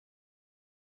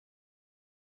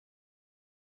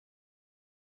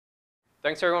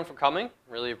Thanks everyone for coming.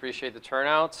 Really appreciate the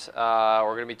turnout.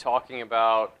 We're going to be talking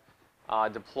about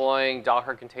deploying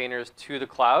Docker containers to the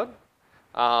cloud.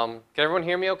 Can everyone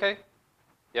hear me okay?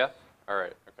 Yeah? All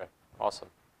right. Okay. Awesome.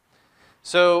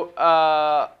 So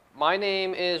my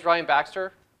name is Ryan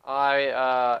Baxter.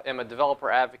 I am a developer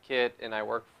advocate, and I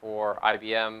work for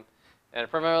IBM. And I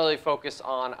primarily focus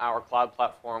on our cloud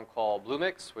platform called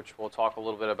Bluemix, which we'll talk a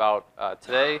little bit about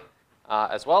today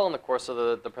as well in the course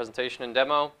of the presentation and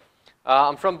demo.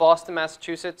 I'm from Boston,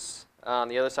 Massachusetts, on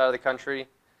the other side of the country.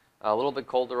 A little bit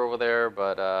colder over there,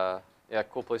 but yeah,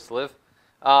 cool place to live.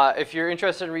 If you're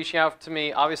interested in reaching out to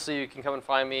me, obviously you can come and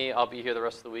find me. I'll be here the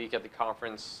rest of the week at the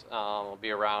conference. I'll be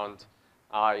around.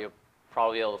 You'll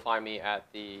probably be able to find me at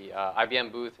the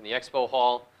IBM booth in the expo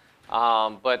hall.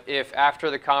 But if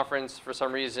after the conference, for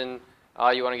some reason,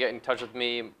 you want to get in touch with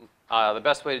me, the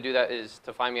best way to do that is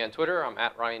to find me on Twitter. I'm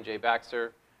at Ryan J.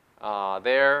 Baxter.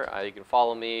 You can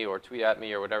follow me or tweet at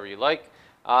me or whatever you like.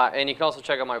 And you can also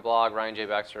check out my blog,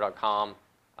 ryanjbaxter.com,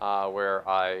 where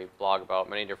I blog about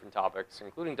many different topics,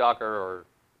 including Docker or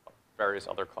various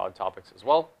other cloud topics as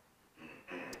well.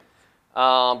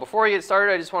 Before we get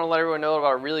started, I just want to let everyone know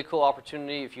about a really cool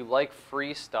opportunity. If you like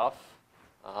free stuff,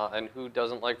 and who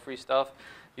doesn't like free stuff,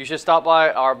 you should stop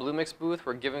by our Bluemix booth.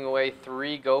 We're giving away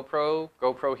 3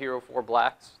 GoPro Hero 4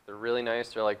 Blacks. They're really nice.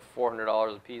 They're like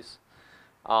 $400 a piece.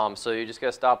 So you just got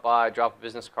to stop by, drop a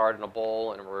business card in a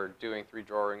bowl, and we're doing 3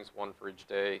 drawings, 1 for each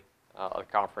day of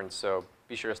the conference. So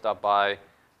be sure to stop by,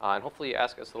 and hopefully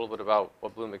ask us a little bit about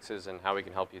what Bluemix is and how we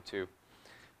can help you too.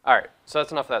 All right, so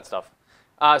that's enough of that stuff.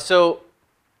 So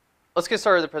let's get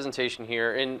started with the presentation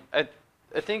here. And I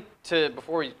think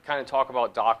before we kind of talk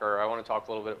about Docker, I want to talk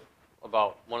a little bit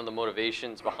about one of the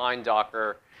motivations behind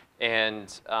Docker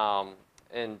and one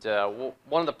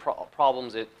of the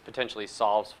problems it potentially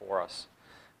solves for us.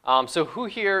 So who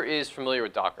here is familiar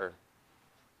with Docker?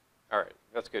 All right,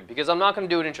 that's good, because I'm not going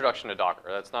to do an introduction to Docker.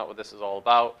 That's not what this is all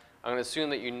about. I'm going to assume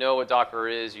that you know what Docker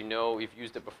is. You know you've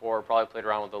used it before, probably played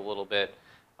around with it a little bit,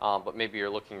 but maybe you're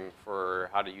looking for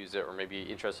how to use it, or maybe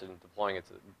interested in deploying it,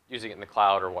 using it in the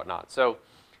cloud or whatnot. So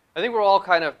I think we're all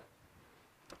kind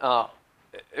of,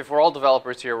 if we're all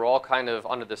developers here, we're all kind of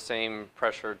under the same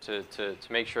pressure to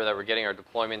make sure that we're getting our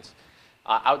deployments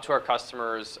out to our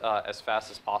customers as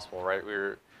fast as possible, right?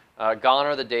 Gone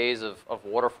are the days of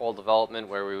waterfall development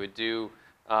where we would shove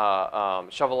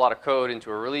a lot of code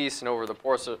into a release, and over the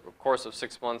course of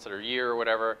 6 months or a year or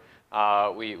whatever,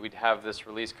 we'd have this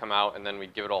release come out, and then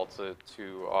we'd give it all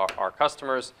to our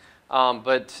customers.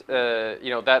 But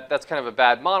that's kind of a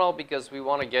bad model, because we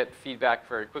want to get feedback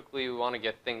very quickly. We want to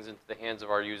get things into the hands of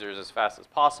our users as fast as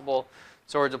possible.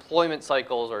 So our deployment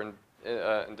cycles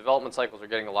and development cycles are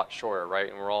getting a lot shorter, right?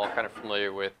 And we're all kind of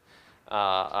familiar with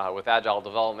agile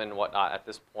development and whatnot at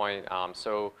this point.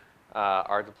 So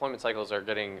our deployment cycles are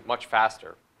getting much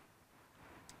faster.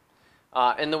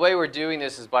 And the way we're doing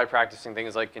this is by practicing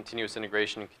things like continuous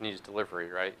integration and continuous delivery,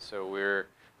 right? So we're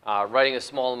writing a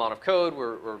small amount of code,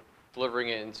 we're delivering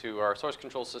it into our source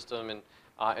control system, and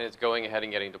it's going ahead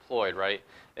and getting deployed, right?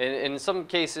 And in some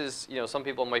cases, some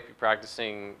people might be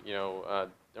practicing,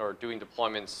 or doing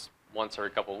deployments once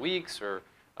every couple of weeks, or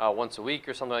once a week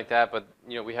or something like that. But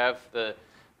we have the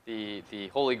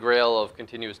holy grail of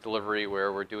continuous delivery,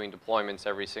 where we're doing deployments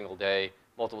every single day,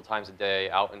 multiple times a day,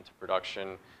 out into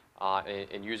production,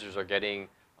 and users are getting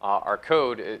our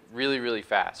code really, really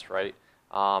fast, right?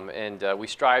 We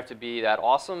strive to be that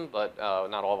awesome, but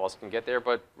not all of us can get there.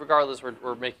 But regardless,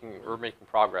 we're making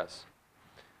progress.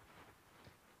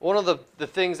 One of the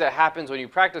things that happens when you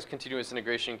practice continuous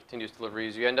integration and continuous delivery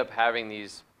is you end up having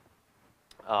these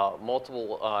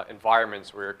multiple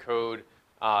environments where your code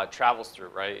travels through,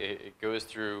 right? It goes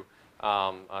through,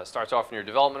 starts off in your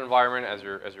development environment as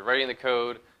you're writing the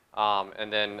code,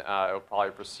 and then it'll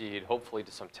probably proceed, hopefully,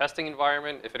 to some testing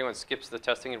environment. If anyone skips the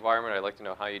testing environment, I'd like to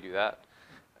know how you do that.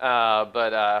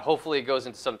 But hopefully it goes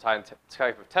into some type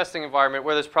of testing environment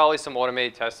where there's probably some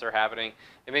automated tests that are happening.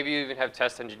 And maybe you even have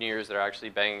test engineers that are actually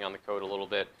banging on the code a little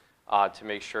bit to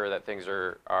make sure that things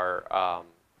are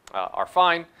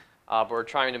fine. But we're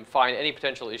trying to find any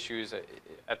potential issues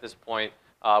at this point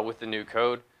with the new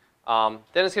code.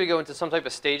 Then it's going to go into some type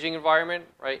of staging environment,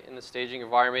 right? And the staging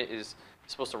environment is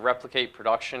supposed to replicate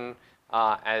production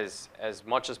as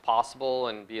much as possible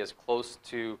and be as close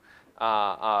to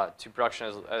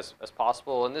production as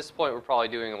possible. And at this point, we're probably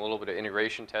doing a little bit of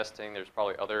integration testing. There's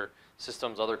probably other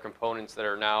systems, other components that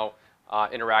are now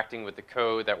interacting with the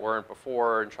code that weren't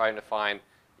before, and trying to find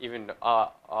even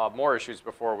more issues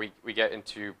before we get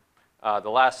into the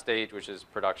last stage, which is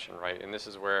production, right? And this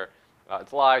is where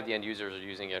it's live, the end users are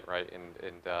using it, right?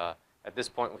 And at this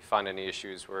point we find any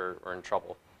issues, we're in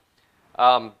trouble.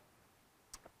 But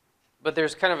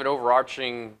there's kind of an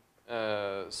overarching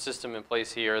system in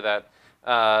place here that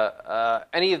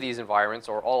any of these environments,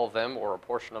 or all of them, or a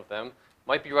portion of them,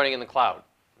 might be running in the cloud.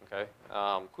 Okay,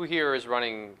 who here is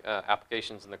running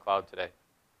applications in the cloud today?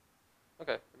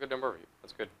 Okay, a good number of you.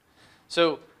 That's good.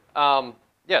 So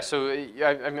yeah, so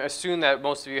I assume that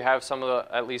most of you have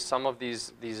at least some of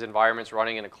these environments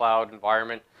running in a cloud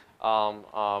environment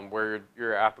where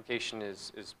your application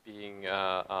is being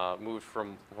moved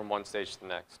from one stage to the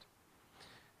next.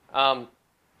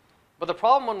 But the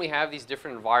problem when we have these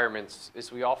different environments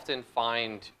is we often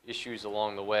find issues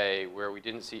along the way where we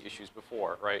didn't see issues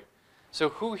before, right? So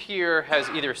who here has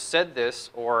either said this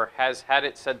or has had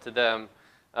it said to them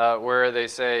where they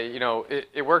say, you know,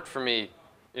 it worked for me,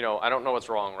 you know, I don't know what's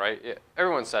wrong, right?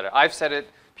 Everyone said it. I've said it.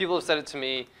 People have said it to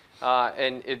me.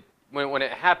 And when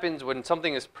it happens, when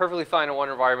something is perfectly fine in one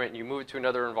environment and you move it to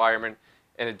another environment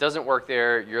and it doesn't work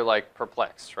there, you're like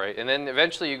perplexed, right? And then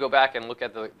eventually you go back and look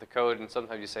at the code and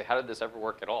sometimes you say, how did this ever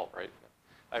work at all, right?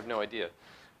 I have no idea.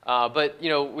 But you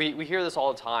know, we hear this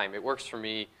all the time. It works for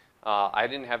me. I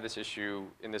didn't have this issue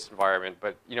in this environment.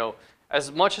 But you know,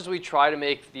 as much as we try to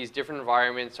make these different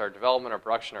environments, our development, our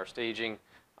production, our staging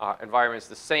environments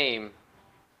the same,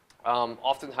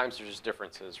 oftentimes there's just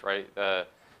differences, right?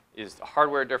 Is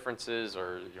hardware differences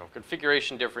or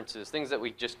configuration differences, things that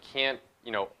we just can't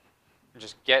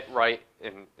just get right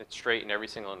and straight in every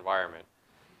single environment.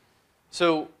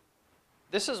 So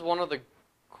this is one of the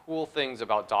cool things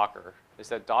about Docker, is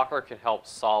that Docker can help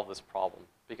solve this problem.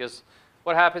 Because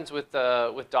what happens with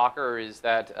Docker is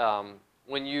that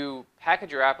when you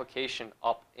package your application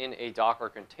up in a Docker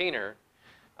container,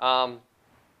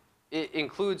 it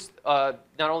includes not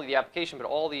only the application, but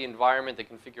all the environment, the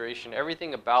configuration,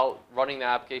 everything about running the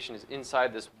application is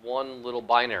inside this one little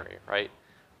binary, right?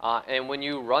 And when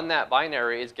you run that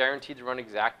binary, it's guaranteed to run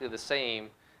exactly the same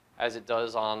as it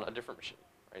does on a different machine,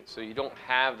 right? So you don't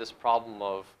have this problem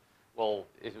of, well,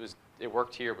 it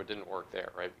worked here but didn't work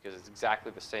there, right? Because it's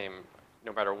exactly the same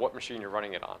no matter what machine you're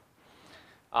running it on.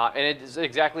 And it is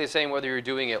exactly the same whether you're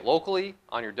doing it locally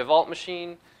on your developed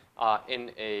machine, in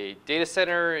a data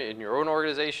center, in your own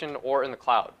organization, or in the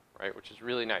cloud, right? Which is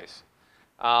really nice.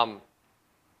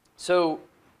 So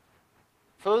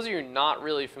for those of you not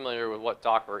really familiar with what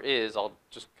Docker is, I'll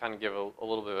just kind of give a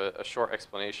little bit of a short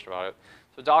explanation about it.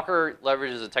 So Docker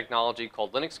leverages a technology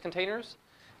called Linux containers.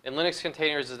 And Linux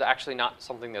containers is actually not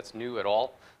something that's new at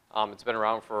all. It's been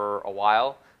around for a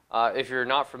while. If you're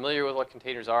not familiar with what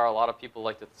containers are, a lot of people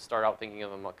like to start out thinking of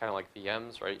them kind of like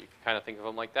VMs, right? You can kind of think of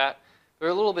them like that. They're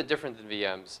a little bit different than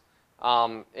VMs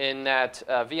in that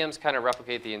VMs kind of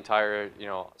replicate the entire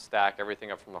stack, everything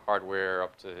up from the hardware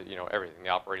up to everything, the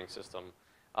operating system.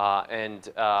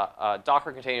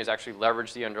 Docker containers actually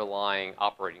leverage the underlying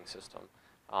operating system.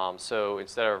 So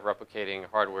instead of replicating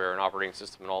hardware and operating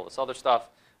system and all this other stuff,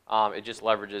 it just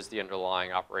leverages the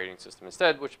underlying operating system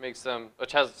instead, which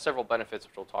has several benefits,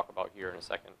 which we'll talk about here in a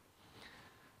second.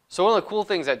 So one of the cool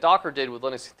things that Docker did with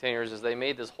Linux containers is they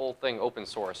made this whole thing open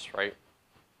source, right?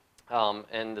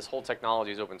 And this whole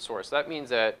technology is open source. So that means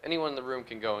that anyone in the room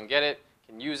can go and get it,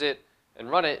 can use it, and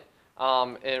run it,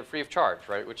 and free of charge,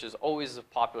 right? Which is always a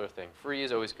popular thing. Free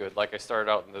is always good. Like I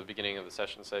started out in the beginning of the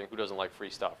session saying, who doesn't like free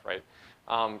stuff, right?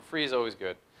 Free is always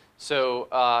good. So,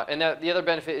 and the other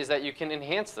benefit is that you can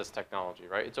enhance this technology,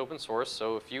 right? It's open source,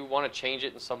 so if you want to change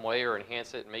it in some way or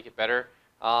enhance it and make it better,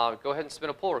 go ahead and submit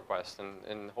a pull request,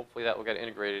 and hopefully that will get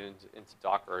integrated into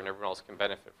Docker and everyone else can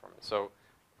benefit from it. So,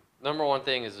 number one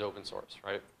thing is open source,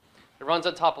 right? It runs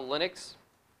on top of Linux.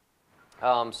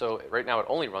 So right now it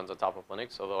only runs on top of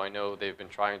Linux, although I know they've been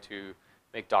trying to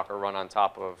make Docker run on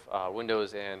top of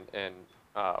Windows and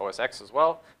OS X as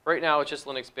well. Right now it's just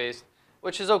Linux-based,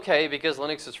 which is okay because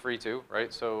Linux is free too,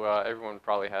 right? So everyone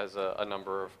probably has a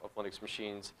number of Linux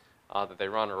machines that they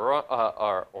run or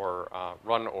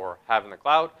run or have in the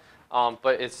cloud.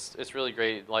 But it's really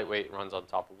great, lightweight, it runs on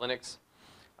top of Linux.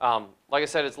 Like I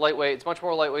said, it's lightweight. It's much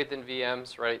more lightweight than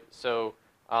VMs, right? So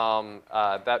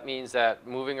that means that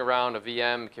moving around a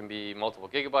VM can be multiple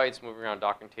gigabytes. Moving around a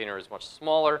Docker container is much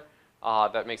smaller.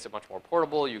 That makes it much more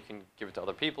portable. You can give it to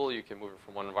other people. You can move it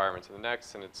from one environment to the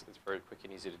next, and it's very quick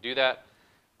and easy to do that.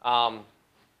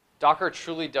 Docker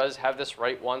truly does have this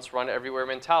write once, run everywhere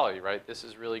mentality, right? This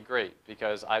is really great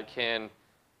because I can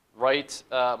write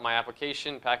my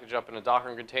application, package it up in a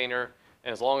Docker container,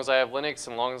 and as long as I have Linux,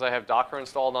 and as long as I have Docker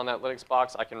installed on that Linux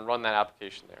box, I can run that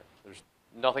application there. There's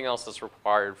nothing else that's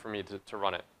required for me to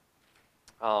run it,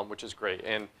 which is great.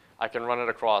 And I can run it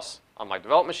across on my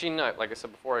development machine. Like I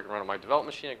said before, I can run it on my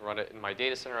development machine. I can run it in my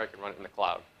data center. I can run it in the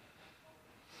cloud.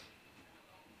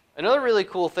 Another really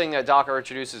cool thing that Docker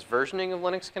introduced is versioning of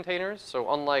Linux containers.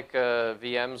 So unlike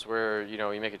VMs where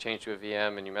you make a change to a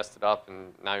VM and you messed it up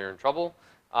and now you're in trouble,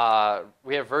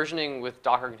 we have versioning with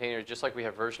Docker containers just like we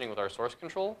have versioning with our source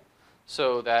control.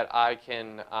 So that I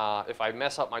can, if I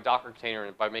mess up my Docker container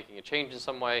by making a change in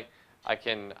some way, I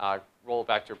can roll it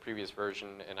back to a previous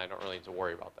version and I don't really need to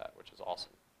worry about that, which is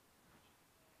awesome.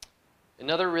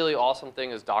 Another really awesome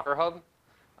thing is Docker Hub.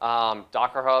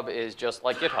 Docker Hub is just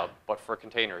like GitHub, but for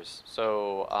containers.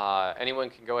 So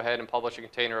anyone can go ahead and publish a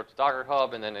container up to Docker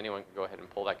Hub, and then anyone can go ahead and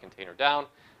pull that container down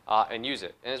and use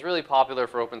it. And it's really popular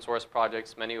for open source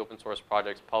projects. Many open source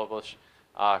projects publish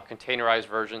containerized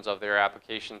versions of their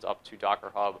applications up to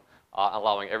Docker Hub,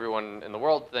 allowing everyone in the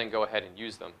world to then go ahead and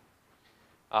use them.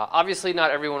 Obviously, not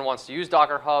everyone wants to use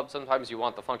Docker Hub. Sometimes you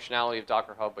want the functionality of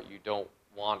Docker Hub, but you don't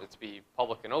want it to be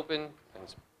public and open,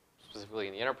 and specifically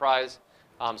in the enterprise.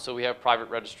 So we have private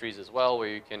registries as well, where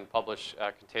you can publish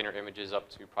container images up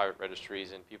to private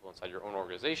registries, and people inside your own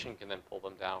organization can then pull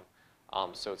them down.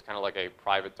 So it's kind of like a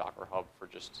private Docker Hub for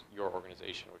just your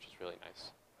organization, which is really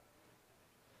nice.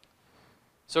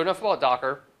 So enough about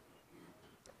Docker.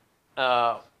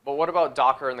 But what about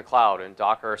Docker in the cloud? And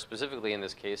Docker specifically in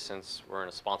this case, since we're in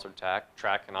a sponsored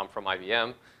track and I'm from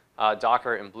IBM,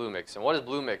 Docker and Bluemix. And what is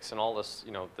Bluemix and all this,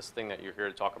 this thing that you're here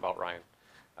to talk about, Ryan?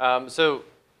 So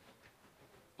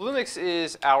Bluemix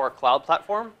is our cloud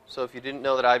platform. So if you didn't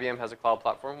know that IBM has a cloud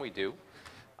platform, we do.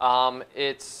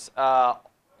 It's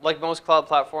like most cloud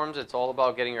platforms, it's all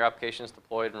about getting your applications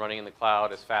deployed and running in the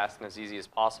cloud as fast and as easy as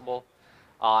possible.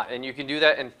 And you can do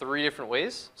that in 3 different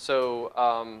ways. So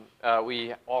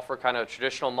we offer kind of a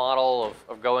traditional model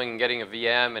of going and getting a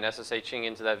VM and SSHing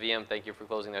into that VM. Thank you for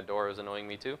closing that door. It was annoying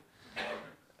me too.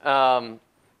 You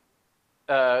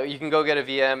can go get a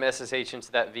VM, SSH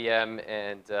into that VM,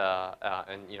 and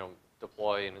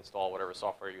deploy and install whatever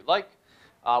software you like.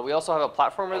 We also have a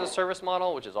platform as a service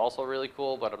model, which is also really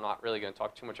cool, but I'm not really going to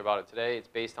talk too much about it today. It's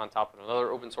based on top of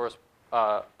another open source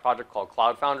project called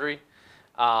Cloud Foundry.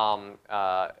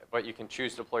 But you can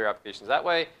choose to deploy your applications that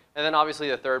way. And then obviously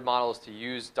the third model is to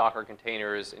use Docker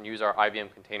containers and use our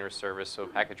IBM container service, so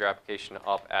package your application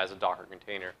up as a Docker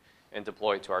container and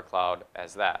deploy it to our cloud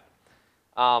as that.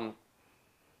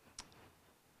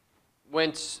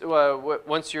 Once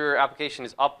your application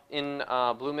is up in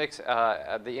Bluemix,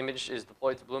 the image is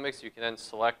deployed to Bluemix, you can then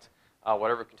select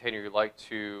whatever container you'd like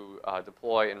to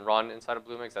deploy and run inside of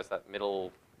Bluemix. That's that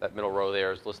middle row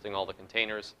there is listing all the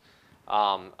containers.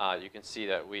 You can see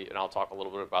that and I'll talk a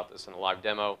little bit about this in a live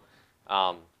demo.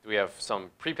 We have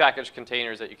some prepackaged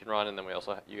containers that you can run, and then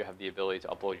you have the ability to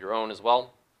upload your own as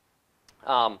well.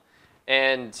 The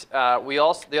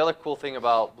other cool thing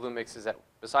about Bluemix is that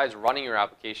besides running your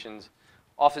applications,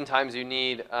 oftentimes you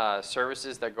need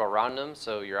services that go around them.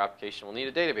 So your application will need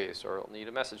a database, or it'll need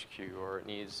a message queue, or it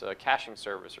needs a caching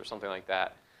service or something like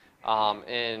that.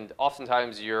 And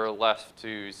oftentimes you're left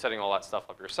to setting all that stuff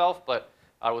up yourself. But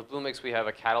with Bluemix, we have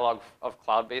a catalog of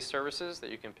cloud-based services that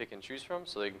you can pick and choose from.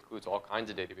 So it includes all kinds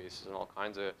of databases and all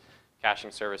kinds of caching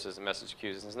services and message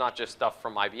queues. It's not just stuff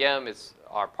from IBM. It's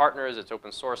our partners. It's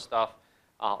open source stuff.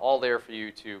 All there for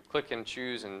you to click and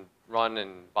choose and run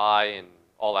and buy and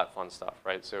all that fun stuff,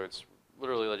 right? So it's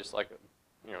literally just like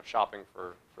shopping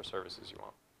for services you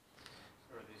want.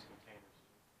 So are these containers?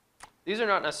 These are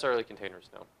not necessarily containers,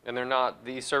 no. And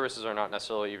these services are not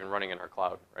necessarily even running in our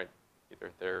cloud, right? Either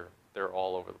they're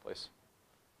all over the place.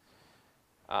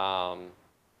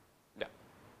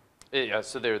 Yeah,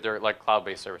 so they're like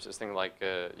cloud-based services, things like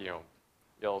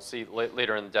you'll see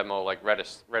later in the demo like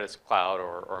Redis Cloud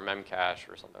or Memcache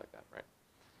or something like that, right?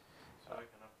 So I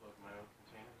can upload my own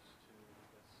containers to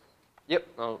this? Yep,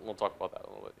 we'll talk about that a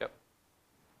little bit, yep.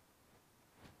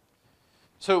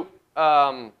 So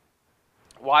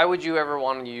why would you ever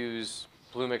want to use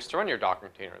Bluemix to run your Docker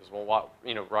containers? Well,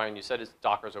 Ryan, you said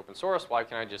Docker's open source. Why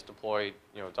can't I just deploy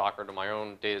Docker to my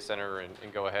own data center and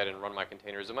go ahead and run my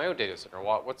containers in my own data center?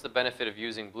 What's the benefit of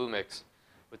using Bluemix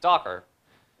with Docker?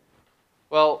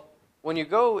 Well, when you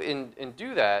go and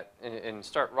do that and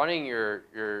start running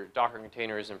your Docker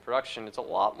containers in production, it's a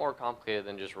lot more complicated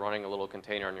than just running a little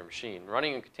container on your machine.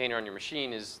 Running a container on your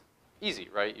machine is easy,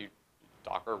 right? You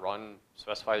Docker run,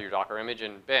 specify your Docker image,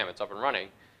 and bam, it's up and running.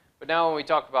 But now when we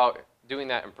talk about doing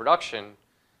that in production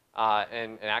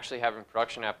and actually having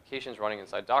production applications running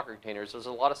inside Docker containers, there's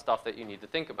a lot of stuff that you need to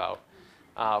think about.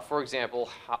 For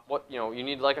example, you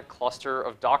need like a cluster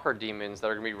of Docker daemons that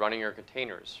are going to be running your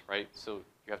containers, right? So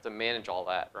you have to manage all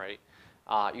that, right?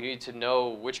 You need to know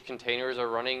which containers are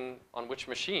running on which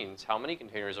machines, how many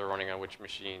containers are running on which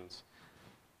machines.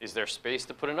 Is there space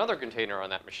to put another container on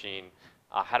that machine?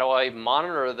 How do I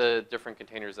monitor the different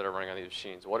containers that are running on these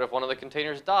machines? What if one of the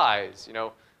containers dies? You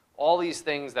know, all these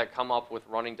things that come up with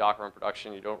running Docker in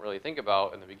production you don't really think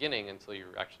about in the beginning until you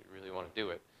actually really want to do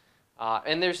it.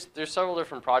 And there's several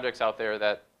different projects out there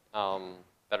that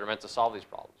that are meant to solve these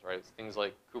problems, right? It's things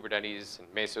like Kubernetes and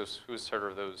Mesos. Who's heard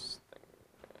of those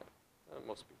things?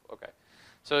 Most people, okay.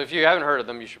 So if you haven't heard of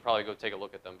them, you should probably go take a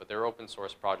look at them. But they're open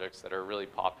source projects that are really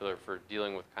popular for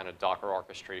dealing with kind of Docker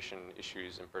orchestration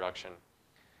issues in production.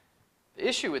 The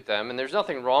issue with them, and there's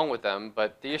nothing wrong with them,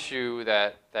 but the issue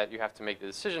that you have to make the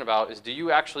decision about is, do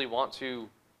you actually want to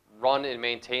run and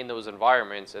maintain those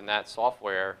environments and that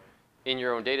software in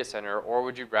your own data center, or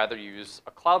would you rather use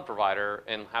a cloud provider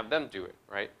and have them do it,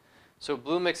 right? So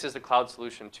Bluemix is the cloud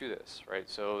solution to this, right?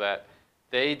 So that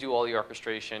they do all the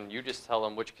orchestration. You just tell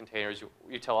them which containers,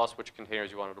 you tell us which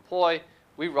containers you want to deploy.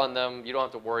 We run them. You don't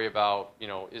have to worry about, you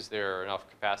know, is there enough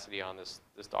capacity on this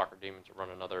Docker daemon to run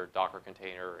another Docker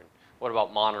container? And what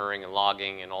about monitoring and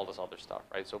logging and all this other stuff,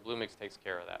 right? So Bluemix takes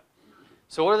care of that.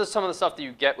 So what are some of the stuff that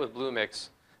you get with Bluemix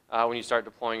when you start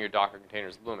deploying your Docker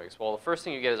containers with Bluemix? Well, the first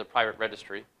thing you get is a private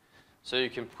registry. So you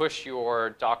can push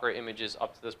your Docker images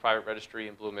up to this private registry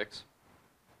in Bluemix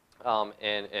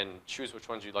and choose which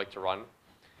ones you'd like to run.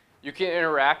 You can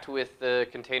interact with the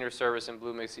container service in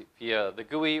Bluemix via the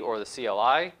GUI or the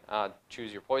CLI.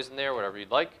 Choose your poison there, whatever you'd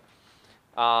like.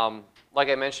 Like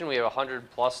I mentioned, we have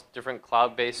 100+ different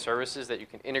cloud-based services that you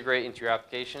can integrate into your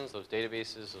applications, those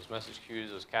databases, those message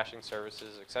queues, those caching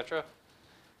services, etc.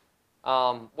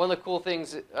 One of the cool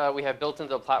things we have built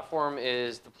into the platform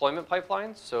is deployment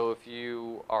pipelines. So if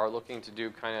you are looking to do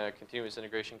kind of continuous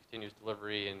integration, continuous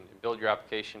delivery, and build your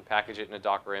application, package it in a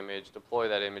Docker image, deploy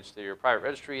that image to your private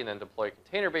registry, and then deploy a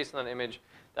container based on that image,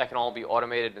 that can all be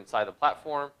automated inside the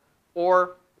platform.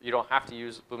 Or you don't have to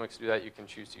use Bluemix to do that. You can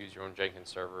choose to use your own Jenkins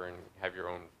server and have your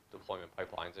own deployment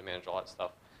pipelines and manage all that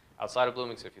stuff outside of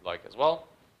Bluemix if you'd like as well.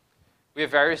 We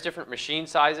have various different machine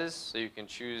sizes, so you can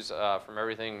choose from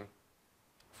everything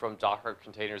from Docker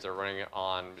containers that are running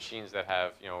on machines that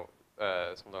have, you know,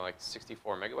 something like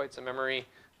 64 megabytes of memory,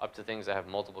 up to things that have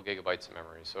multiple gigabytes of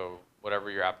memory. So whatever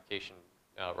your application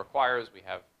requires, we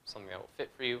have something that will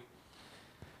fit for you.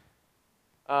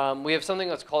 We have something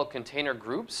that's called container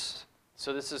groups.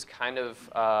 So this is kind of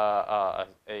a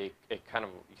kind of,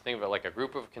 you can think of it like a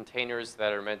group of containers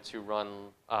that are meant to run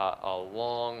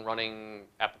long-running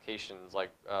applications, like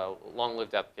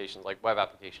long-lived applications, like web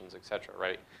applications, et cetera,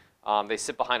 right? They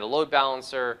sit behind a load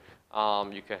balancer.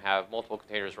 You can have multiple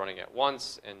containers running at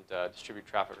once and distribute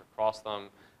traffic across them.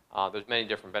 There's many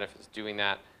different benefits doing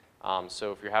that.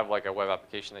 So if you have like a web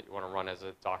application that you want to run as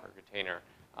a Docker container,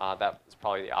 that is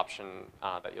probably the option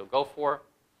that you'll go for.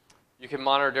 You can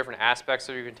monitor different aspects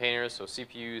of your containers, so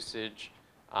CPU usage,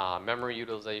 memory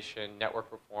utilization, network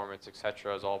performance, et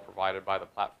cetera, is all provided by the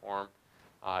platform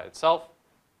itself.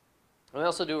 And we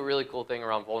also do a really cool thing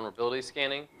around vulnerability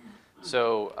scanning.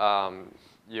 So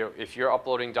you know, if you're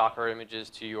uploading Docker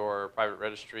images to your private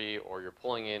registry, or you're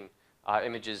pulling in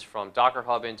images from Docker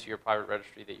Hub into your private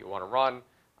registry that you want to run,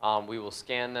 we will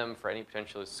scan them for any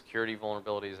potential security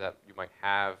vulnerabilities that you might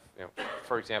have. You know,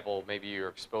 for example, maybe you're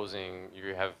exposing,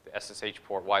 you have the SSH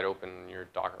port wide open in your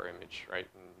Docker image, right?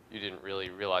 And you didn't really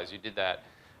realize you did that.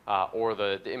 Or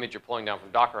the image you're pulling down from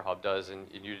Docker Hub does, and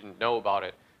you didn't know about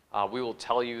it. We will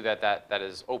tell you that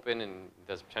is open and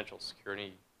there's a potential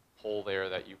security hole there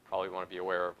that you probably want to be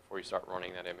aware of before you start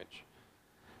running that image.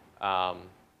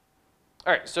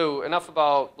 All right, so enough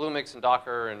about Bluemix and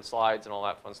Docker and slides and all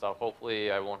that fun stuff.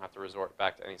 Hopefully I won't have to resort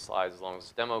back to any slides as long as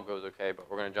the demo goes okay, but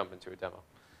we're going to jump into a demo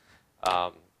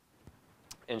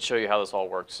and show you how this all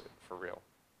works for real.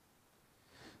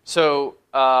 So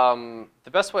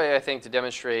the best way I think to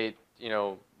demonstrate, you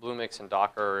know, Bluemix and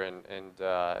Docker and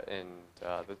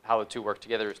how the two work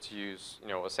together is to use, you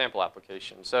know, a sample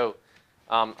application. So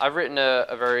I've written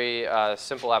a very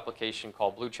simple application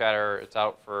called Blue Chatter. It's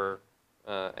out for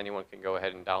anyone can go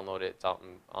ahead and download it. It's out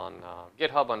on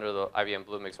GitHub under the IBM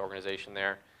Bluemix organization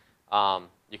there.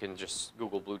 You can just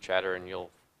Google Blue Chatter and it'll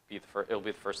be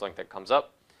the first link that comes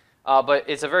up. But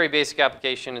it's a very basic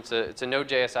application. It's a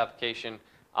Node.js application.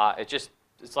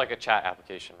 It's like a chat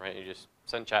application, right? You just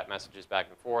send chat messages back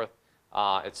and forth.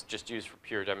 It's just used for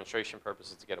pure demonstration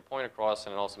purposes to get a point across,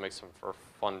 and it also makes them for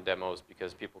fun demos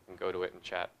because people can go to it and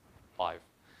chat live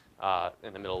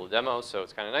in the middle of the demo, so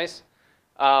it's kind of nice.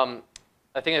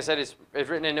 I think I said it's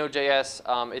written in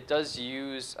Node.js. It does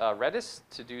use Redis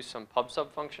to do some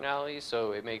pub/sub functionality,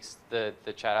 so it makes the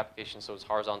chat application so it's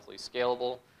horizontally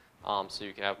scalable. So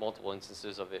you can have multiple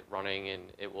instances of it running, and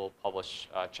it will publish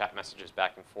chat messages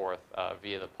back and forth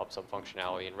via the pub/sub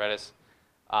functionality in Redis.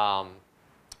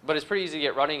 But it's pretty easy to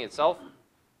get running itself.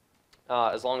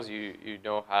 as long as you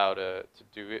know how to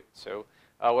do it. So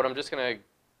what I'm just going to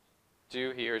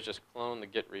do here is just clone the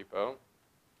Git repo.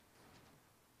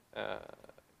 Can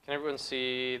everyone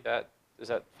see that? Is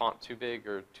that font too big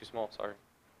or too small? Sorry.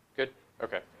 Good?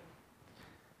 Okay.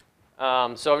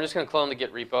 So I'm just going to clone the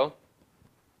Git repo.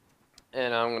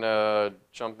 And I'm going to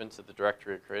jump into the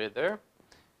directory I created there.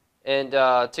 And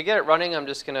to get it running, I'm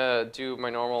just going to do my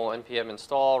normal npm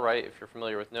install, right? If you're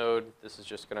familiar with Node, this is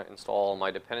just going to install my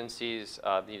dependencies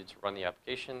needed to run the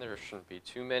application. There shouldn't be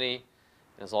too many.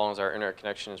 And as long as our internet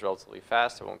connection is relatively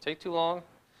fast, it won't take too long.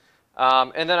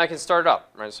 And then I can start it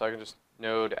up, right? So I can just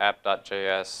node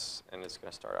app.js, and it's going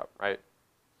to start up, right?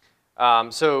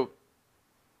 So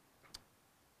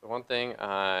the one thing,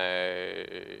 I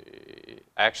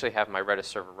actually have my Redis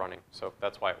server running, so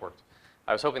that's why it worked.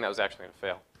 I was hoping that was actually going to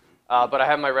fail. But I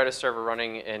have my Redis server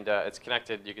running, and it's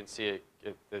connected. You can see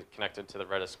it's connected to the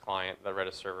Redis client, the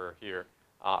Redis server here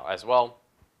as well.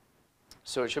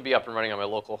 So it should be up and running on my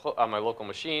local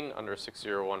machine under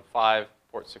 6015,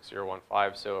 port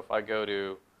 6015. So if I go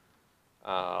to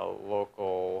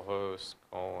localhost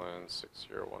colon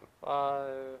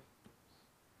 6015.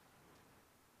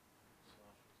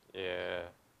 Yeah,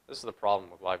 this is the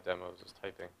problem with live demos, is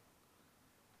typing.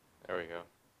 There we go.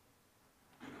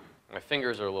 My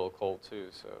fingers are a little cold too,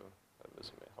 so that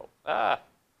doesn't help. Ah!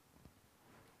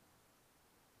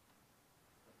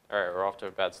 All right, we're off to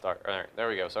a bad start. All right, there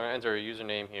we go. So I'm gonna enter a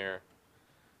username here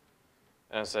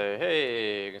and say,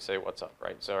 hey, you can say what's up,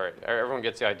 right? So all right, everyone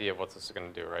gets the idea of what this is gonna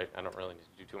do, right? I don't really need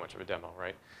to do too much of a demo,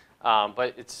 right?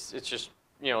 But it's just,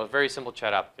 you know, a very simple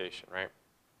chat application, right?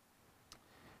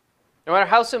 No matter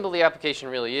how simple the application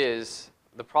really is,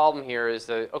 the problem here is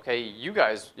that, okay, you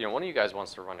guys, you know, one of you guys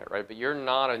wants to run it, right? But you're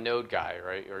not a Node guy,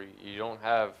 right? Or you don't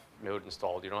have Node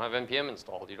installed, you don't have NPM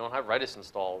installed, you don't have Redis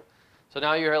installed. So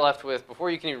now you're left with, before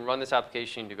you can even run this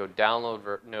application, you need to go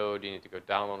download Node, you need to go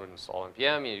download and install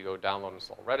NPM, you need to go download and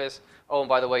install Redis. Oh, and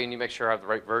by the way, you need to make sure you have the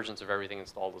right versions of everything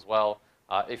installed as well.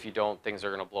 If you don't, things are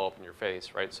going to blow up in your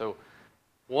face, right? So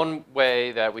one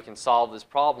way that we can solve this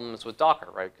problem is with Docker,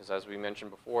 right? Because as we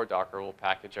mentioned before, Docker will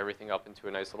package everything up into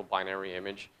a nice little binary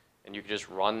image, and you can just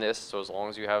run this. So as long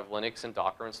as you have Linux and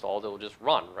Docker installed, it will just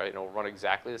run, right? And it will run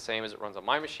exactly the same as it runs on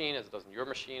my machine, as it does on your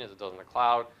machine, as it does in the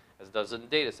cloud, as it does in the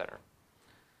data center.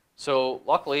 So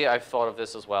luckily, I've thought of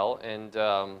this as well. And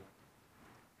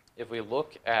if we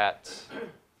look at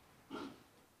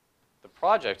the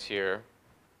project here,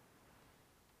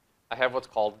 I have what's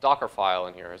called a Docker file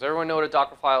in here. Does everyone know what a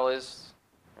Docker file is?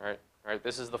 All right.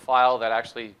 This is the file that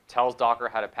actually tells Docker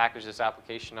how to package this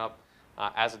application up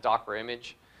as a Docker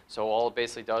image. So all it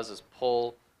basically does is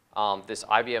pull this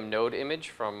IBM Node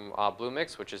image from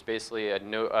Bluemix, which is basically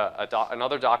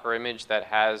another Docker image that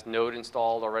has Node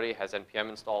installed already, has NPM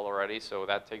installed already. So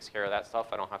that takes care of that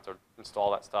stuff. I don't have to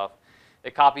install that stuff.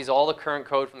 It copies all the current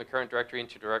code from the current directory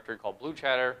into a directory called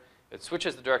BlueChatter. It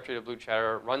switches the directory to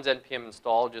BlueChatter, runs npm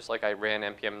install just like I ran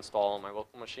npm install on my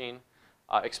local machine,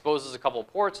 exposes a couple of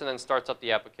ports, and then starts up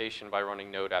the application by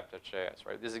running node app.js.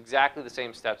 Right? This is exactly the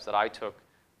same steps that I took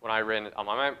when I ran it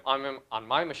on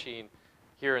my machine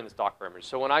here in this Docker image.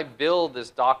 So when I build this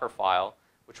Docker file,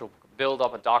 which will build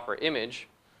up a Docker image,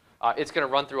 it's going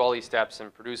to run through all these steps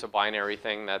and produce a binary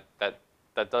thing that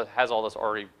has all this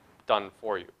already done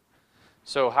for you.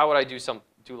 So how would I do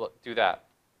that?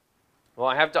 Well,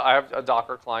 I have a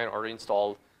Docker client already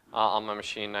installed on my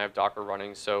machine. I have Docker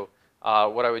running. So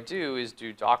what I would do is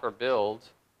do Docker build,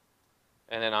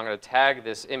 and then I'm going to tag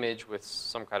this image with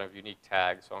some kind of unique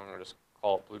tag. So I'm going to just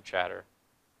call it BlueChatter.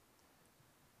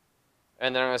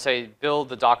 And then I'm going to say build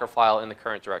the Docker file in the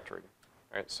current directory.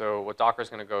 All right, so what Docker is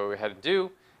going to go ahead and do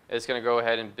is going to go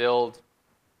ahead and build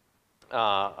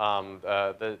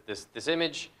this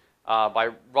image by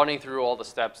running through all the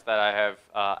steps that I have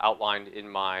outlined in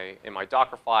my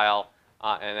Docker file.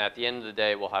 And at the end of the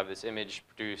day, we'll have this image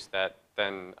produced that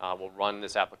then will run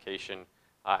this application.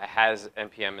 It has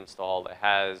NPM installed. It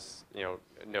has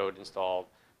Node installed.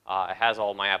 It has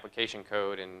all my application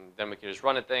code, and then we can just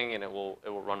run a thing, and it will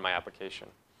run my application.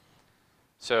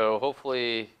 So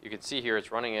hopefully you can see here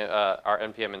it's running our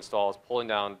npm install. It's pulling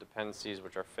down dependencies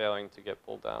which are failing to get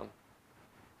pulled down.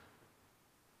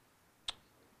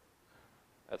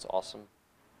 That's awesome.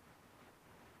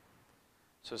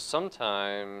 So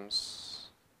sometimes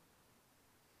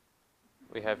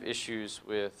we have issues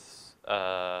with,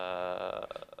 yeah,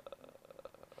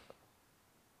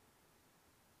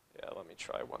 let me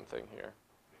try one thing here.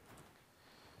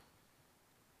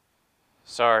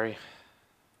 Sorry.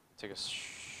 Take a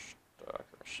Docker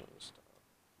machine.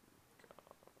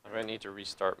 I might need to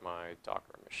restart my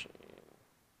Docker machine.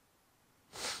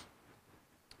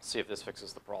 Let's see if this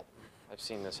fixes the problem. I've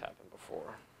seen this happen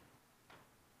before.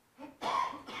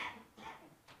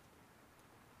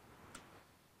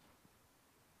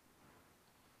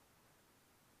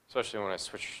 Especially when I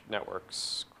switch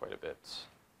networks quite a bit.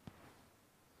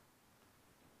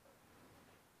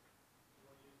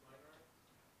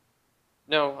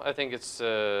 No, I think it's,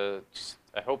 I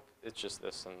hope it's just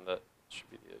this, and that should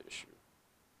be the issue.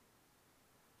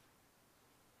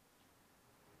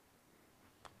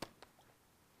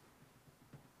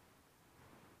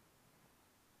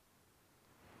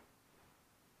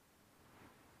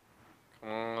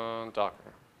 Come on,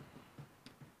 Docker.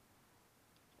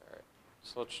 All right,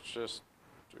 so let's just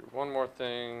do one more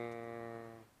thing.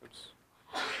 Oops.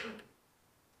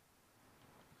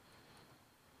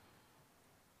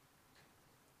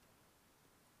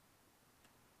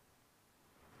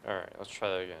 All right, let's try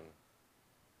that again.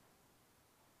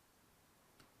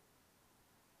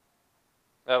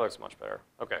 That looks much better.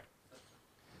 Okay.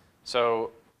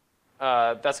 So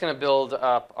that's going to build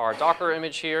up our Docker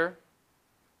image here,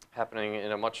 happening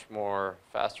in a much more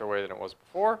faster way than it was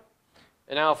before.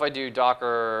 And now if I do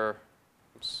Docker,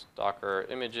 Docker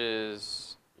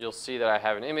images, you'll see that I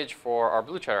have an image for our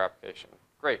BlueChatter application.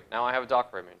 Great, now I have a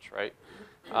Docker image, right?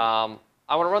 I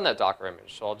want to run that Docker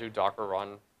image, so I'll do Docker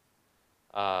run.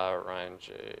 Ryan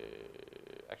J,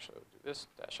 actually I'll do this,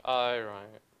 -I, Ryan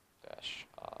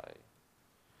 -I,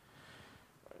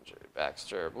 Ryan J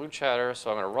Baxter, BlueChatter. So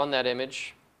I'm going to run that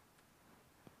image.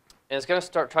 And it's going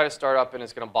to try to start up, and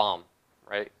it's going to bomb,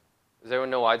 right? Does everyone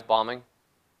know why it's bombing?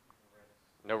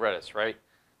 No Redis, right?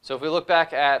 So if we look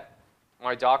back at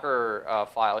my Docker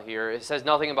file here, it says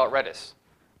nothing about Redis.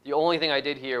 The only thing I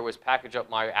did here was package up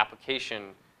my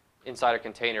application inside a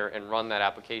container and run that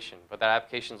application. But that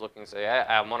application's looking and say,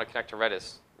 I want to connect to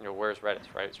Redis. You know, where's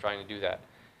Redis, right? It's trying to do that.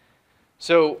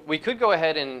 So we could go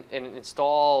ahead and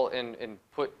install and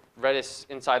put Redis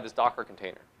inside this Docker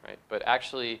container, right? But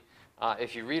actually,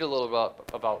 if you read a little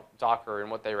about Docker and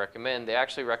what they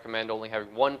actually recommend only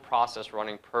having one process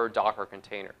running per Docker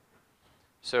container.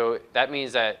 So that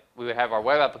means that we would have our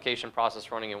web application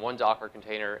process running in one Docker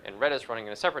container and Redis running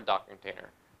in a separate Docker container.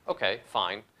 Okay,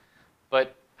 fine.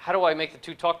 But how do I make the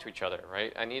two talk to each other,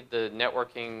 right? I need the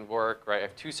networking work, right? I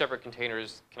have two separate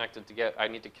containers connected together. I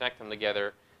need to connect them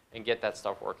together and get that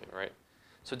stuff working, right?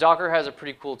 So Docker has a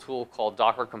pretty cool tool called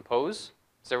Docker Compose.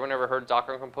 Has everyone ever heard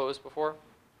Docker Compose before?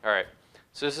 All right.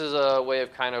 So this is a way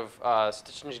of kind of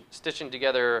stitching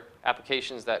together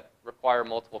applications that require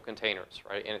multiple containers,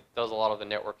 right? And it does a lot of the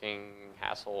networking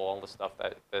hassle, all the stuff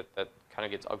that kind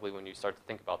of gets ugly when you start to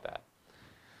think about that.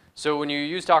 So when you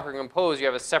use Docker Compose, you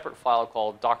have a separate file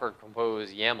called Docker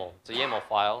Compose YAML. It's a YAML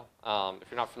file.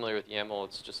 If you're not familiar with YAML,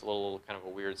 it's just a little kind of a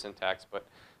weird syntax, but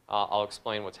I'll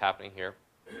explain what's happening here.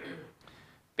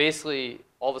 Basically,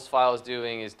 all this file is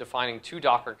doing is defining two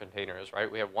Docker containers,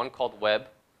 right? We have one called web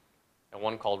and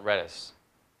one called Redis,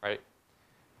 right?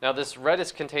 Now this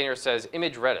Redis container says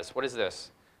image Redis. What is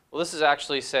this? Well, this is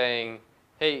actually saying,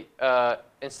 hey,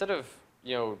 instead of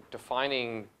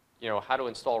defining how to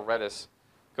install Redis,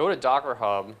 go to Docker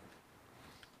Hub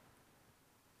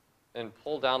and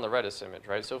pull down the Redis image,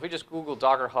 right? So if we just Google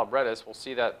Docker Hub Redis, we'll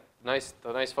see that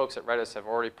the nice folks at Redis have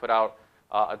already put out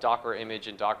a Docker image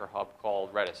in Docker Hub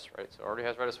called Redis, right? So it already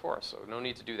has Redis for us, so no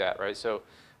need to do that, right? So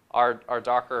our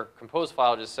Docker Compose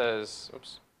file just says,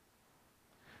 oops.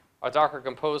 Our Docker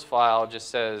Compose file just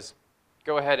says,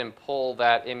 go ahead and pull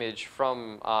that image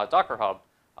from Docker Hub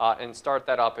and start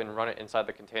that up and run it inside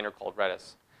the container called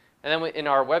Redis. And then in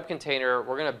our web container,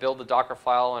 we're going to build the Docker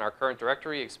file in our current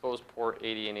directory, expose port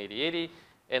 80 and 8080,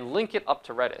 and link it up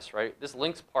to Redis, right? This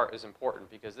links part is important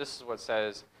because this is what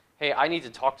says, hey, I need to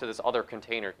talk to this other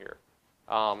container here.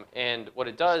 And what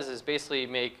it does is basically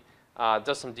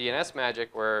does some DNS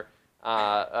magic where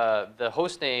the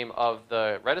host name of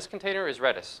the Redis container is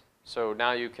Redis. So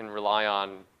now you can rely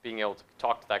on being able to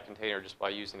talk to that container just by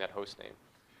using that host name.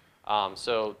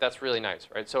 So that's really nice,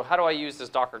 right? So how do I use this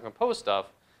Docker Compose stuff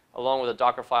along with a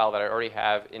Docker file that I already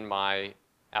have in my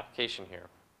application here?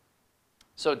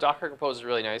 So Docker Compose is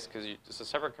really nice because it's a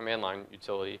separate command line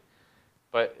utility,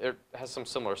 but it has some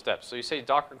similar steps. So you say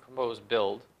Docker Compose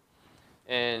build,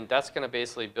 and that's going to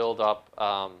basically build up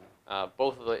all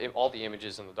the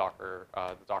images in the Docker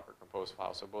Compose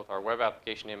file. So both our web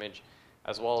application image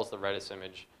as well as the Redis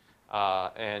image,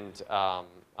 and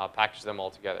package them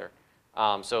all together.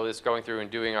 So it's going through and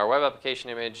doing our web application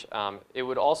image. It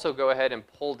would also go ahead and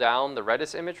pull down the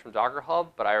Redis image from Docker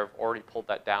Hub, but I have already pulled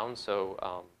that down,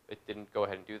 so it didn't go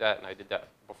ahead and do that, and I did that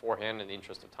beforehand in the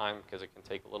interest of time because it can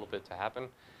take a little bit to happen.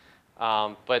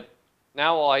 But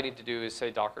now all I need to do is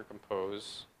say Docker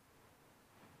Compose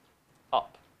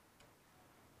up.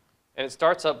 And it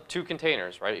starts up 2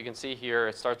 containers, right? You can see here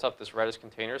it starts up this Redis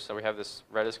container. So we have this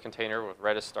Redis container with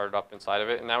Redis started up inside of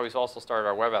it. And now we've also started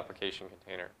our web application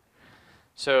container.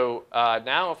 So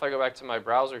now if I go back to my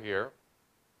browser here,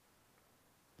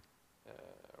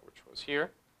 which was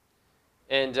here,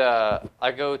 and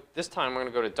I go, this time I'm going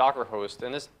to go to Docker host.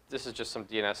 And this is just some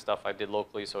DNS stuff I did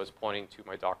locally, so it's pointing to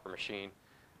my Docker machine.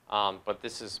 But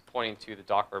this is pointing to the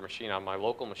Docker machine on my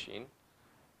local machine,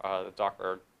 the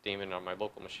Docker daemon on my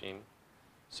local machine.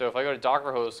 So if I go to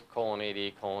Docker host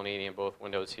 :80:80 in both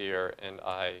windows here, and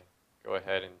I go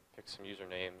ahead and pick some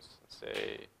usernames and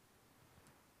say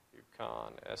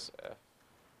QCon SF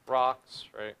rocks,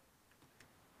 right?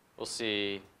 We'll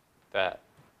see that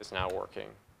it's now working.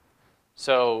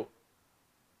 So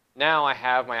now I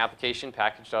have my application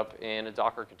packaged up in a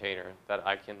Docker container that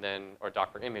I can then, or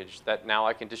Docker image, that now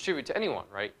I can distribute to anyone,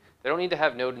 right? They don't need to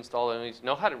have Node installed. They don't need to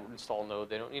know how to install Node.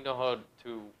 They don't need to know how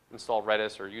to install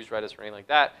Redis or use Redis or anything like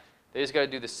that. They just got to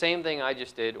do the same thing I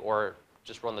just did, or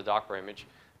just run the Docker image,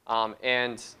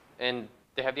 and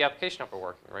they have the application up and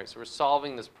working, right? So we're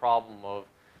solving this problem of,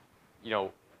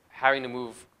 having to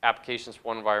move applications from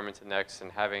one environment to the next,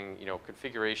 and having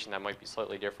configuration that might be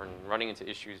slightly different, and running into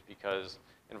issues because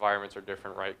environments are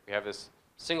different, right? We have this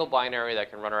single binary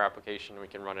that can run our application, and we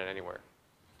can run it anywhere.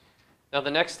 Now the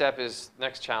next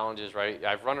challenge is, right,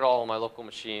 I've run it all on my local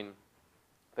machine,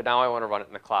 but now I want to run it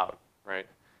in the cloud, right?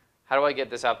 How do I get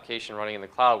this application running in the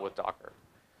cloud with Docker?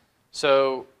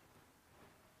 So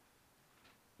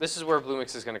this is where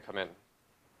Bluemix is going to come in.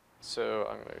 So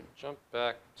I'm going to jump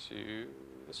back to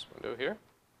this window here.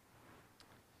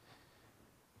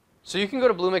 So you can go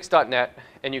to bluemix.net,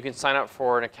 and you can sign up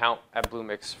for an account at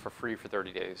Bluemix for free for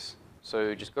 30 days. So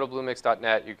you just go to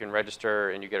bluemix.net, you can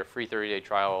register, and you get a free 30-day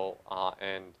trial.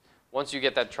 And once you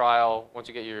get that trial, once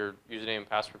you get your username and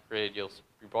password created, you'll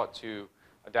be brought to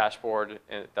a dashboard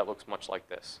that looks much like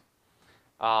this.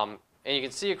 And you can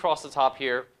see across the top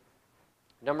here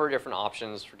a number of different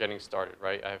options for getting started,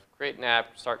 right? I have create an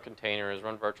app, start containers,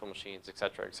 run virtual machines, et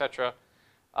cetera, et cetera.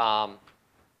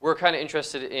 We're kind of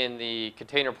interested in the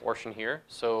container portion here.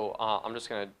 So I'm just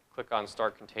going to click on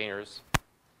start containers.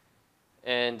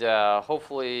 And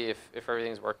hopefully, if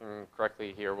everything's working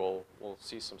correctly here, we'll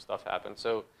see some stuff happen.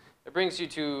 So it brings you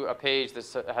to a page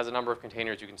that has a number of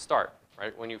containers you can start,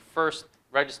 right? When you first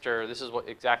register, this is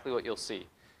exactly what you'll see.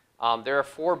 There are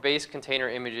 4 base container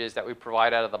images that we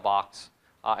provide out of the box.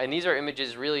 And these are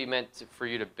images really meant for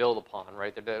you to build upon,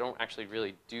 right? They don't actually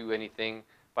really do anything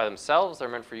by themselves. They're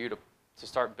meant for you to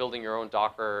start building your own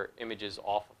Docker images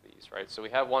off of these, right? So we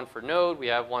have one for Node. We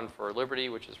have one for Liberty,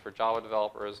 which is for Java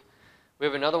developers. We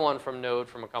have another one from Node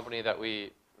from a company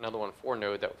another one for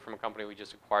Node from a company we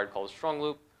just acquired called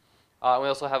StrongLoop. We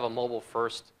also have a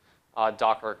mobile-first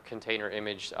Docker container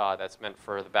image that's meant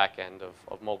for the back end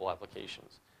of mobile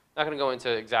applications. Not going to go into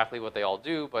exactly what they all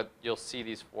do, but you'll see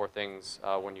these 4 things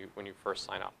when you first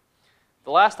sign up. The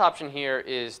last option here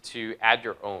is to add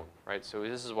your own, right? So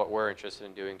this is what we're interested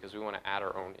in doing because we want to add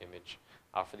our own image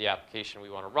for the application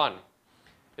we want to run.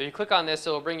 If you click on this,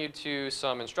 it'll bring you to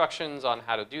some instructions on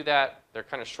how to do that. They're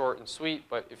kind of short and sweet,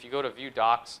 but if you go to View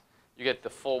Docs, you get the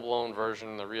full-blown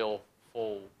version, the real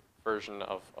full version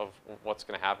of what's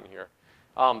going to happen here.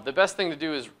 The best thing to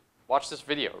do is watch this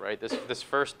video, right? This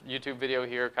first YouTube video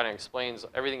here kind of explains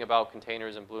everything about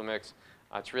containers in Bluemix.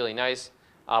 It's really nice.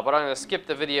 But I'm going to skip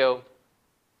the video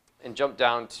and jump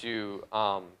down to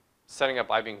setting up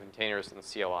IBM containers in the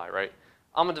CLI, right?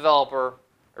 I'm a developer.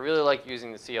 I really like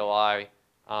using the CLI.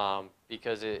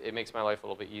 Because it makes my life a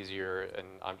little bit easier, and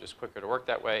I'm just quicker to work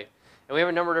that way. And we have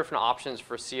a number of different options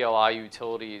for CLI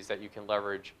utilities that you can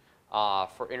leverage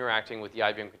for interacting with the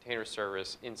IBM Container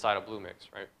Service inside of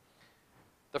Bluemix, right?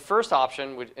 The first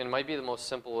option, and it might be the most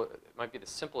simple, it might be the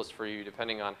simplest for you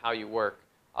depending on how you work,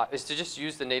 is to just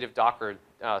use the native Docker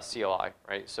CLI,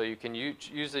 right? So you can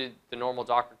use the normal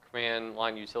Docker command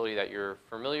line utility that you're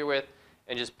familiar with,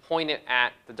 and just point it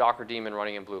at the Docker daemon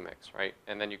running in Bluemix, right?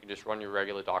 And then you can just run your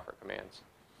regular Docker commands.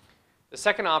 The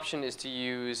second option is to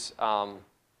use a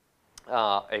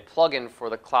plugin for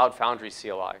the Cloud Foundry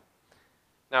CLI.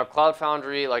 Now, Cloud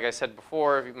Foundry, like I said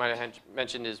before, you might have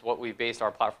mentioned, is what we based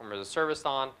our platform as a service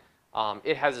on.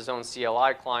 It has its own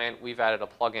CLI client. We've added a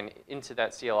plugin into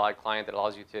that CLI client that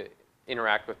allows you to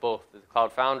interact with both the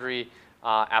Cloud Foundry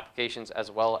applications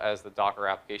as well as the Docker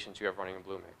applications you have running in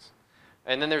Bluemix.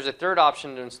 And then there's a third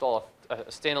option to install a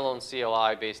standalone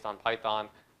CLI based on Python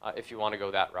if you want to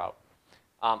go that route.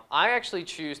 I actually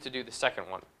choose to do the second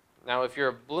one. Now, if you're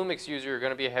a Bluemix user, you're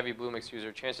going to be a heavy Bluemix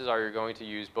user, chances are you're going to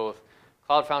use both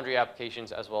Cloud Foundry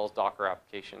applications as well as Docker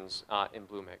applications in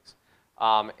Bluemix.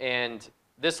 And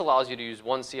this allows you to use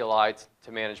one CLI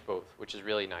to manage both, which is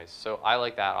really nice. So I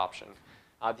like that option.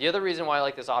 The other reason why I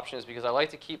like this option is because I like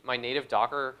to keep my native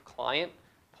Docker client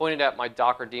pointed at my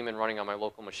Docker daemon running on my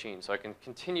local machine. So I can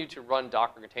continue to run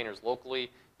Docker containers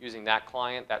locally using that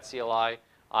client, that CLI,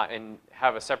 and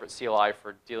have a separate CLI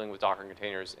for dealing with Docker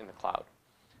containers in the cloud.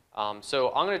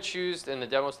 So I'm going to choose, in the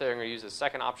demo today, I'm going to use the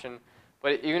second option.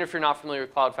 But even if you're not familiar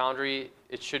with Cloud Foundry,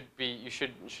 it should be, you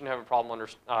shouldn't have a problem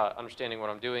understanding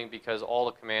what I'm doing because all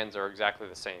the commands are exactly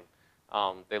the same.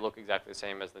 They look exactly the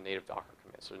same as the native Docker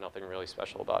commands. So there's nothing really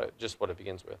special about it, just what it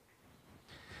begins with.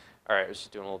 All right, I was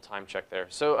just doing a little time check there.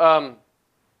 So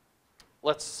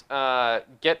let's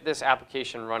get this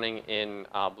application running in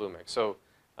Bluemix. So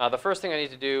the first thing I need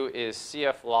to do is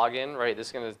CF login, right? This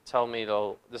is going to tell me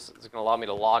this is going to allow me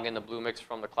to log into Bluemix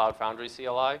from the Cloud Foundry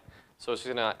CLI. So it's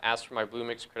going to ask for my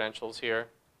Bluemix credentials here,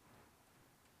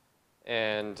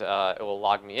 and it will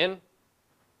log me in.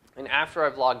 And after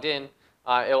I've logged in,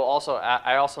 I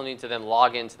also need to then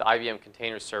log into the IBM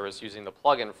Containers service using the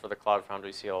plugin for the Cloud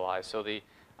Foundry CLI. So the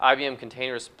IBM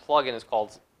Containers plugin is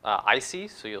called IC,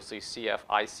 so you'll see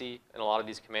CFIC in a lot of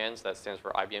these commands. That stands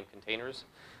for IBM Containers.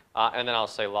 And then I'll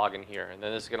say login here, and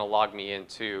then this is going to log me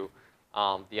into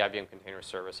the IBM Containers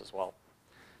service as well.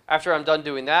 After I'm done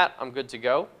doing that, I'm good to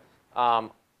go.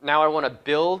 Now I want to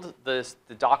build the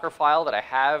Docker file that I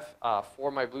have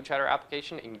for my BlueChatter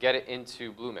application and get it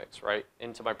into Bluemix, right?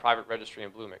 Into my private registry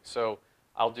in Bluemix. So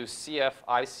I'll do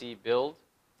cfic build,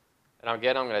 and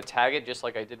again I'm going to tag it just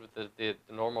like I did with the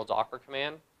normal Docker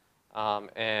command,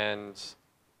 and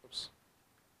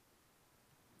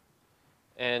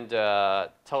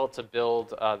tell it to build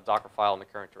the Docker file in the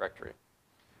current directory.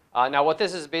 Now what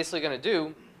this is basically going to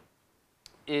do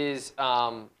is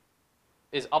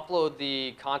upload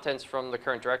the contents from the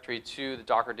current directory to the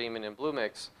Docker daemon in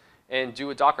Bluemix and do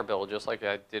a Docker build just like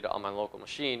I did on my local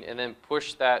machine, and then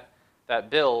push that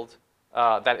image,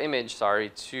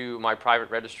 to my private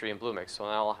registry in Bluemix. So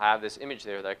now I'll have this image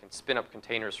there that I can spin up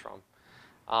containers from.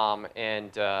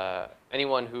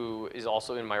 Anyone who is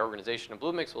also in my organization in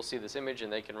Bluemix will see this image,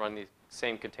 and they can run the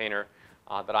same container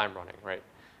that I'm running, right?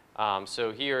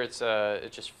 So here it's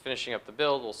just finishing up the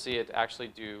build. We'll see it actually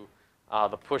do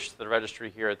the push to the registry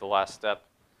here at the last step.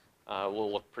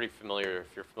 Will look pretty familiar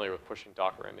if you're familiar with pushing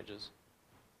Docker images.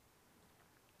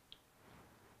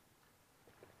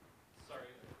 Sorry, I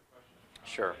have a question.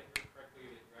 Sure. Did I hear correctly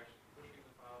that you're actually pushing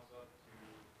the files up to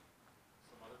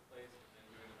some other place and then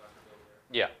doing the Docker build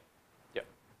there? Yeah. Yep.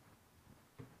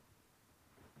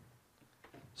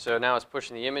 So now it's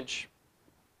pushing the image.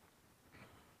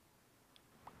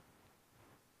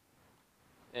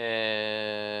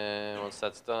 And once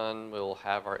that's done, we'll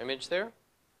have our image there.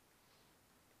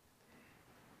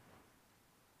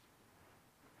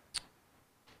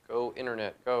 Go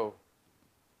internet, go.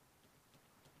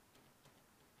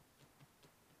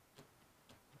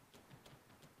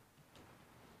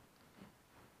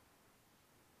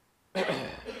 All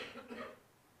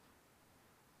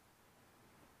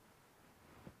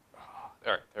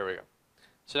right, there we go.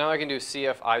 So now I can do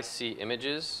cfic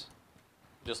images,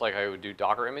 just like I would do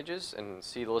Docker images, and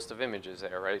see the list of images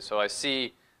there, right? So I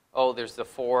see, oh, there's the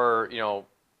 4,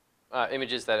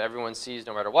 images that everyone sees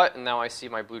no matter what, and now I see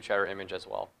my BlueChatter image as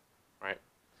well, right?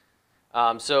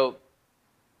 So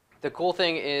the cool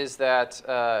thing is that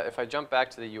if I jump back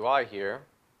to the UI here,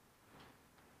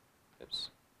 oops,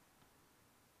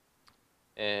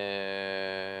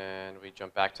 and we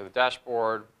jump back to the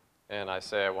dashboard, and I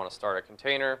say I want to start a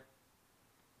container.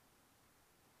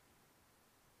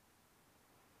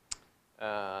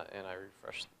 And I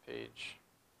refresh the page.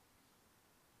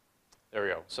 There we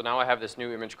go. So now I have this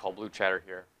new image called BlueChatter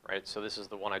here, right? So this is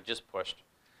the one I just pushed.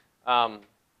 Do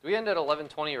we end at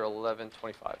 11:20 or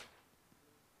 11:25?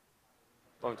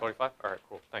 11:25? All right,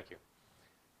 cool. Thank you.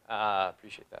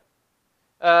 Appreciate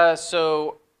that.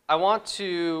 So I want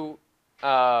to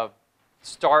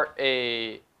start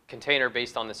a container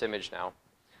based on this image now.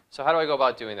 So how do I go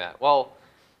about doing that? Well,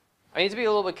 I need to be a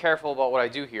little bit careful about what I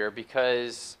do here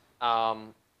because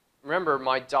remember,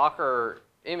 my Docker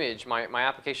image, my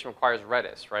application requires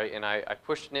Redis, right? And I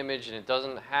pushed an image and it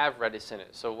doesn't have Redis in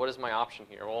it. So what is my option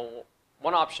here? Well,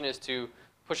 one option is to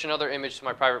push another image to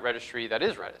my private registry that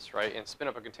is Redis, right? And spin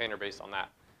up a container based on that.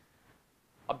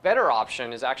 A better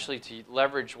option is actually to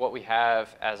leverage what we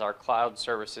have as our cloud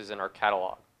services in our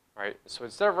catalog, right? So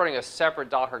instead of running a separate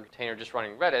Docker container just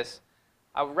running Redis,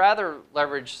 I would rather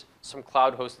leverage some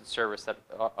cloud-hosted service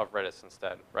of Redis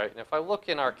instead, right? And if I look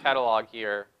in our catalog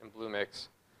here in Bluemix,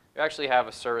 we actually have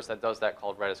a service that does that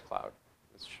called Redis Cloud.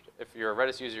 If you're a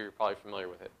Redis user, you're probably familiar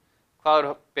with it.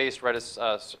 Cloud-based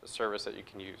Redis service that you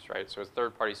can use, right? So it's a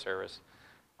third-party service.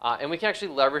 And we can actually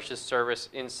leverage this service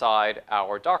inside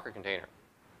our Docker container.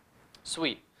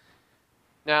 Sweet.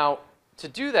 Now, to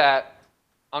do that,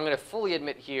 I'm going to fully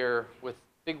admit here with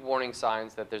big warning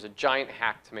signs that there's a giant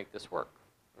hack to make this work.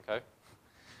 Okay?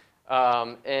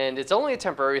 And it's only a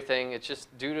temporary thing. It's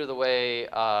just due to the way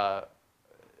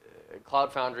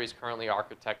Cloud Foundry is currently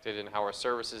architected and how our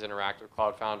services interact with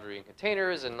Cloud Foundry and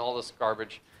containers and all this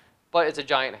garbage. But it's a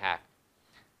giant hack.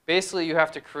 Basically, you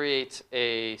have to create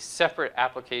a separate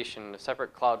application, a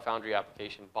separate Cloud Foundry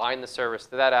application, bind the service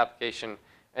to that application,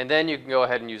 and then you can go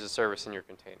ahead and use the service in your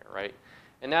container, right?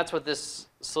 And that's what this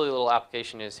silly little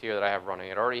application is here that I have running.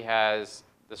 It already has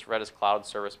this Redis Cloud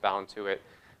service bound to it.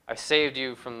 I saved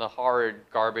you from the hard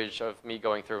garbage of me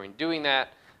going through and doing that,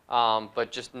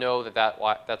 but just know that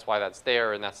that's why that's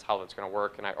there and that's how that's going to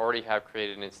work. And I already have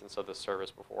created an instance of this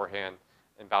service beforehand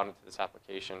and bound it to this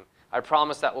application. I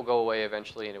promise that will go away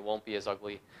eventually and it won't be as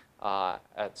ugly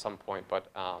at some point, but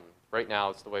right now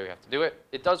it's the way we have to do it.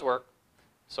 It does work,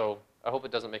 so I hope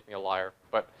it doesn't make me a liar.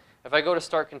 But if I go to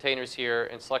Start Containers here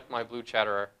and select my Blue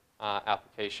Chatter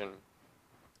application,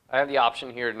 I have the option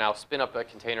here to now spin up a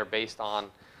container based on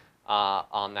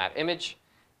that image.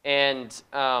 And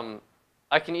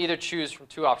I can either choose from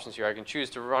two options here. I can choose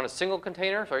to run a single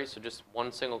container, right, so just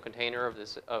one single container of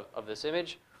this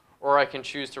image, or I can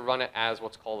choose to run it as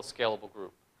what's called a scalable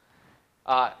group.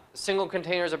 Single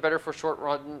containers are better for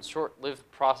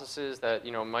short-lived processes that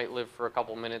might live for a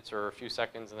couple minutes or a few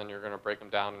seconds, and then you're going to break them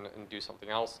down and do something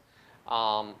else.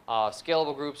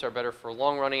 Scalable groups are better for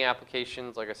long-running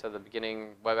applications, like I said at the beginning,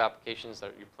 web applications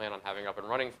that you plan on having up and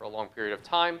running for a long period of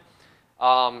time.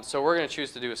 So we're going to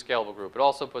choose to do a scalable group. It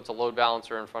also puts a load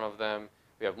balancer in front of them.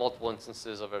 We have multiple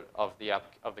instances of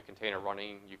the container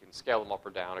running. You can scale them up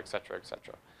or down, et cetera, et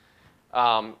cetera.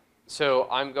 So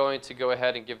I'm going to go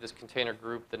ahead and give this container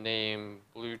group the name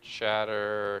Blue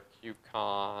Chatter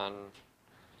QCon,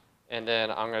 and then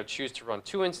I'm going to choose to run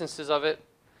 2 instances of it.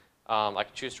 I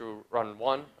can choose to run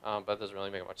 1, but that doesn't really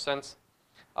make much sense.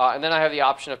 And then I have the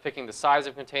option of picking the size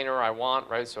of container I want,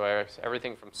 right? So I have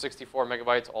everything from 64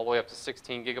 megabytes all the way up to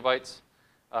 16 gigabytes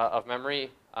of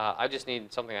memory. I just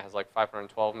need something that has like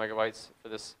 512 megabytes for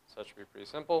this, so that should be pretty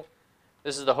simple.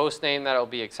 This is the host name that it'll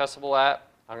be accessible at.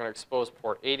 I'm going to expose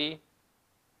port 80.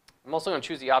 I'm also going to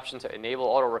choose the option to enable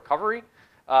auto recovery.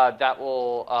 That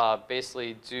will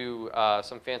basically do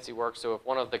some fancy work. So if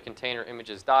one of the container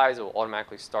images dies, it will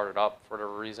automatically start it up for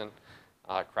whatever reason,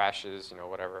 crashes,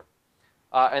 whatever.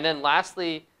 And then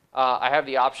lastly, I have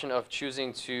the option of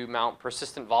choosing to mount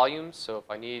persistent volumes. So if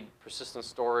I need persistent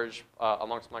storage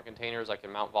amongst my containers, I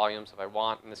can mount volumes if I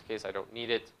want. In this case, I don't need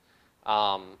it.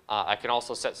 I can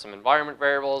also set some environment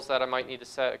variables that I might need to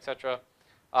set, et cetera.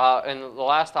 And the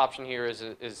last option here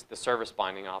is the service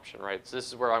binding option, right? So this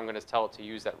is where I'm going to tell it to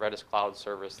use that Redis Cloud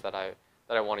service that I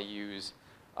want to use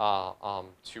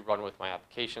to run with my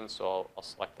application. So I'll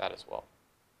select that as well.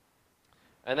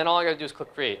 And then all I got to do is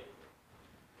click Create.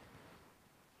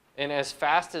 And as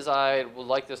fast as I would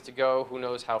like this to go, who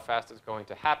knows how fast it's going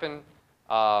to happen.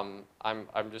 I'm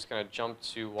just going to jump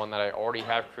to one that I already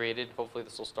have created. Hopefully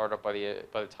this will start up by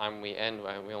the time we end.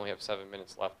 We only have 7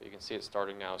 minutes left, but you can see it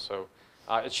starting now. So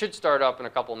it should start up in a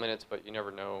couple of minutes, but you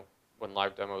never know when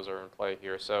live demos are in play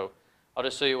here. So I'll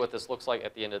just show you what this looks like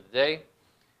at the end of the day.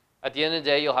 At the end of the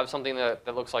day, you'll have something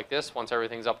that looks like this once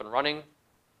everything's up and running.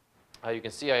 You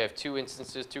can see I have 2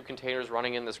 instances, 2 containers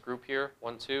running in this group here,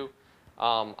 1, 2.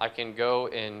 I can go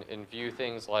and view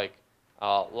things like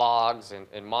logs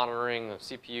and monitoring of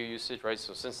CPU usage, right?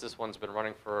 So since this one's been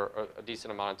running for a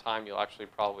decent amount of time, you'll actually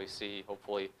probably see,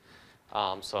 hopefully,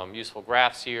 some useful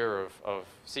graphs here of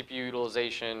CPU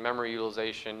utilization, memory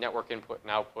utilization, network input and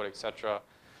output, et cetera.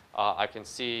 I can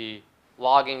see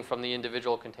logging from the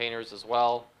individual containers as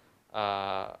well.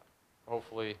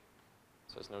 Hopefully, it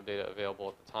says no data available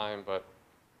at the time, but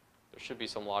there should be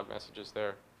some log messages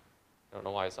there. I don't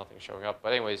know why nothing's showing up.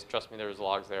 But anyways, trust me, there's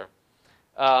logs there.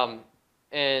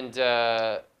 And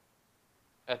at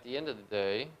the end of the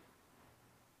day,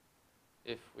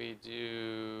 if we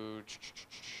do,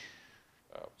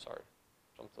 oh, sorry,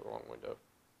 jumped to the wrong window.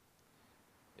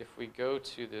 If we go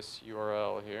to this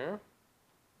URL here,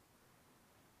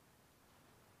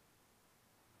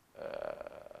 I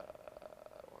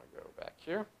want to go back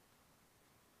here.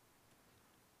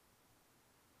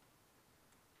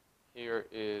 Here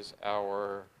is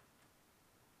our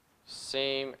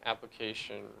same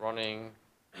application running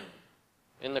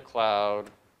in the cloud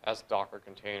as a Docker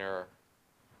container.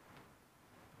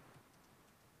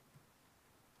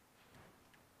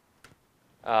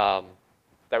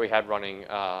 That we had running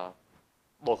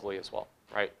locally as well,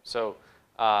 right? So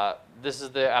this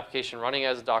is the application running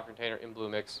as a Docker container in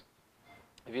Bluemix.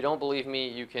 If you don't believe me,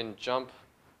 you can jump.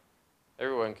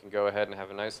 Everyone can go ahead and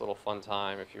have a nice little fun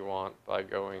time if you want by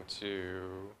going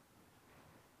to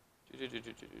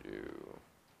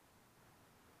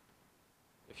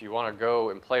if you want to go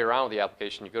and play around with the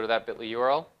application, you go to that bit.ly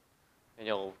URL, and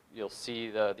you'll see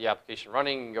the application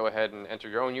running. You can go ahead and enter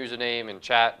your own username and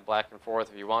chat back and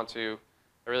forth if you want to.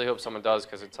 I really hope someone does,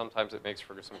 because sometimes it makes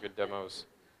for some good demos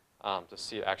to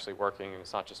see it actually working, and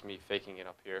it's not just me faking it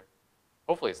up here.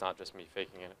 Hopefully it's not just me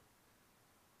faking it.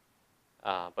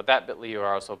 But that bit.ly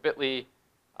URL, so bit.ly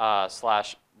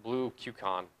 /blue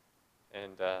QCon,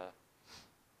 and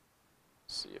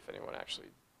see if anyone actually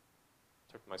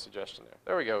took my suggestion there.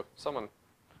 There we go. Someone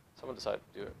decided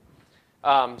to do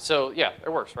it. So yeah, it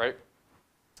works, right?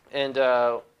 And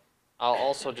I'll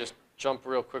also just jump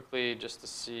real quickly just to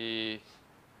see.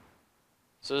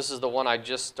 So this is the one I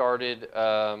just started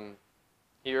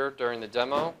here during the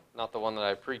demo, not the one that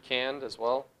I pre-canned as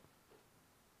well.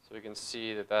 So we can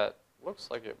see that that looks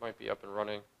like it might be up and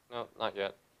running. No, not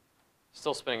yet.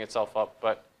 Still spinning itself up,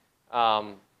 but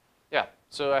yeah.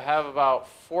 So I have about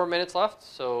 4 minutes left,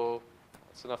 so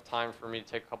that's enough time for me to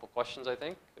take a couple questions, I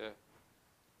think. If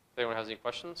anyone has any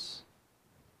questions.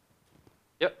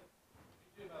 Yep.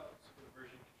 Can you do about sort of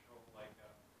version control, like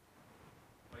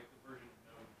the version of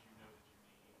node that you know that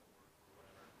you need, or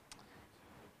whatever?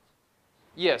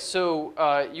 Yeah,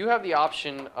 so you have the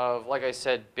option of, like I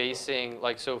said, basing,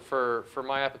 like, so for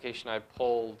my application, I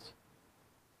pulled,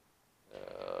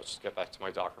 let's just get back to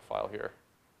my Docker file here.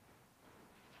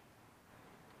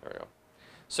 There we go.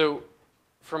 So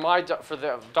for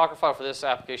the Docker file for this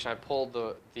application, I pulled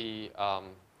the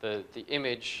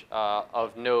image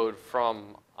of Node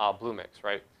from Bluemix,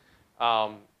 right?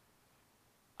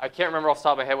 I can't remember off the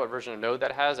top of my head what version of Node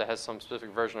that has. It has some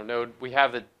specific version of Node. We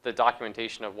have the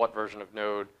documentation of what version of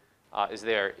Node is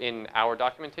there in our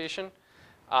documentation.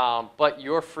 But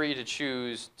you're free to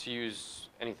choose to use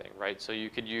anything, right? So you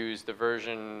could use the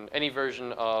version, any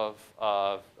version of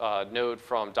Node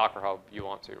from Docker Hub you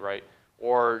want to, right?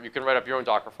 Or you can write up your own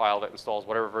Docker file that installs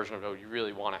whatever version of Node you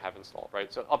really want to have installed,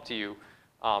 right? So up to you.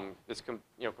 It's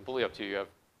completely up to you. You have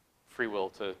free will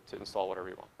to install whatever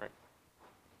you want, right?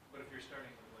 But if you're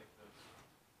starting with like the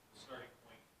starting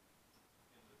point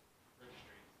in the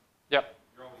registry, Yep.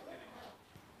 you're always getting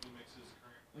Bluemix's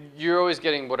current. You're always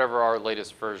getting whatever our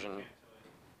latest version. Can't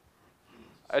tell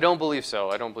it. I don't believe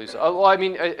so. I don't believe so. Well, I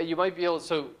mean, you might be able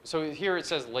to, so here it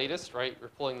says latest, right? We're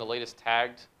pulling the latest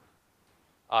tagged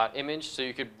image, so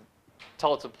you could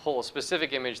tell it to pull a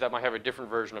specific image that might have a different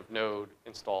version of Node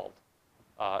installed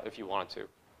if you wanted to.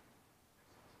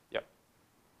 Yep.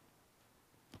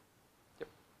 Yep.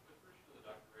 What version of the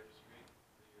Docker registry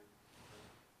are you?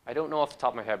 I don't know off the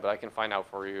top of my head, but I can find out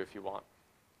for you if you want.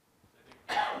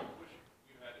 I think push,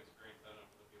 you had experience, I don't know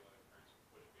if the people had experience with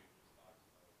push being just stocks.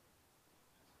 And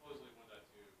supposedly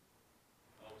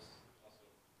 1.2 helps also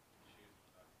choose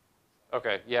 1.2.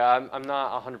 Okay, yeah, I'm not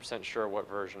 100% sure what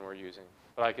version we're using,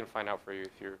 but I can find out for you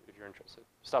if you're interested.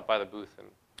 Stop by the booth and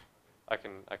I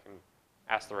can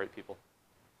ask the right people.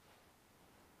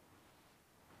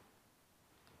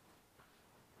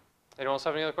 Anyone else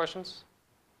have any other questions?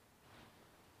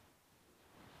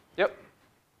 Yep.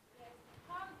 Yes.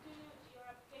 How do your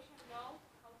application know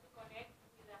how to connect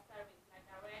with a service, like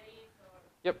a Redis or?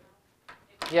 Yep.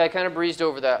 Yeah, I kind of breezed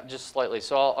over that just slightly.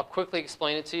 So I'll quickly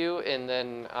explain it to you, and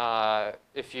then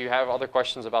if you have other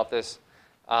questions about this,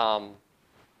 I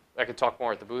could talk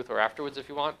more at the booth or afterwards if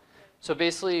you want. So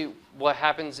basically, what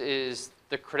happens is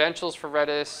the credentials for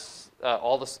Redis,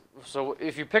 so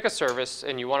if you pick a service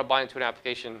and you want to bind it to an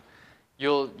application,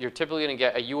 you're typically going to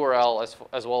get a URL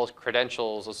as well as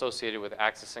credentials associated with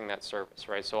accessing that service,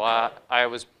 right? So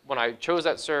when I chose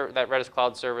that Redis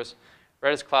Cloud service,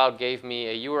 Redis Cloud gave me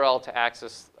a URL to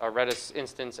access a Redis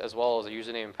instance as well as a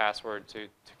username and password to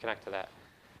connect to that.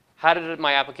 How did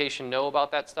my application know about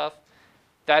that stuff?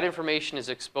 That information is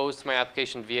exposed to my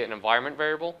application via an environment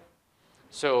variable.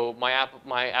 So my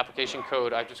application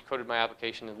code, I just coded my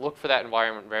application and look for that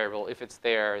environment variable. If it's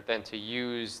there, then to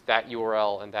use that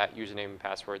URL and that username and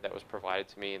password that was provided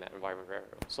to me in that environment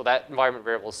variable. So that environment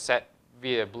variable is set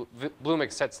via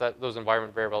Bluemix sets those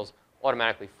environment variables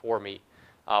automatically for me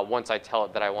once I tell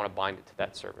it that I want to bind it to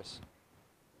that service.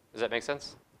 Does that make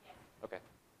sense? Yes. Okay.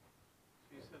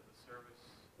 So you said the service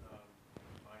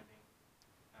binding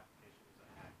application is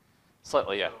a hack.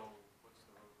 Slightly, yeah. So what's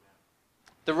the roadmap?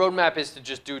 The roadmap is to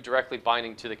just do directly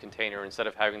binding to the container instead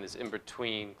of having this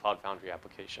in-between Cloud Foundry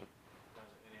application.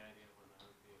 Any idea when that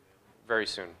would be available? Very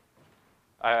soon.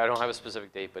 I don't have a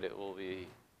specific date, but it will be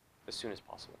as soon as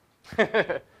possible.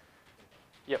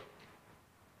 Yep.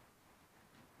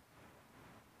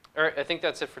 All right, I think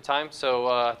that's it for time.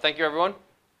 So thank you, everyone.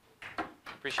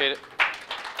 Appreciate it.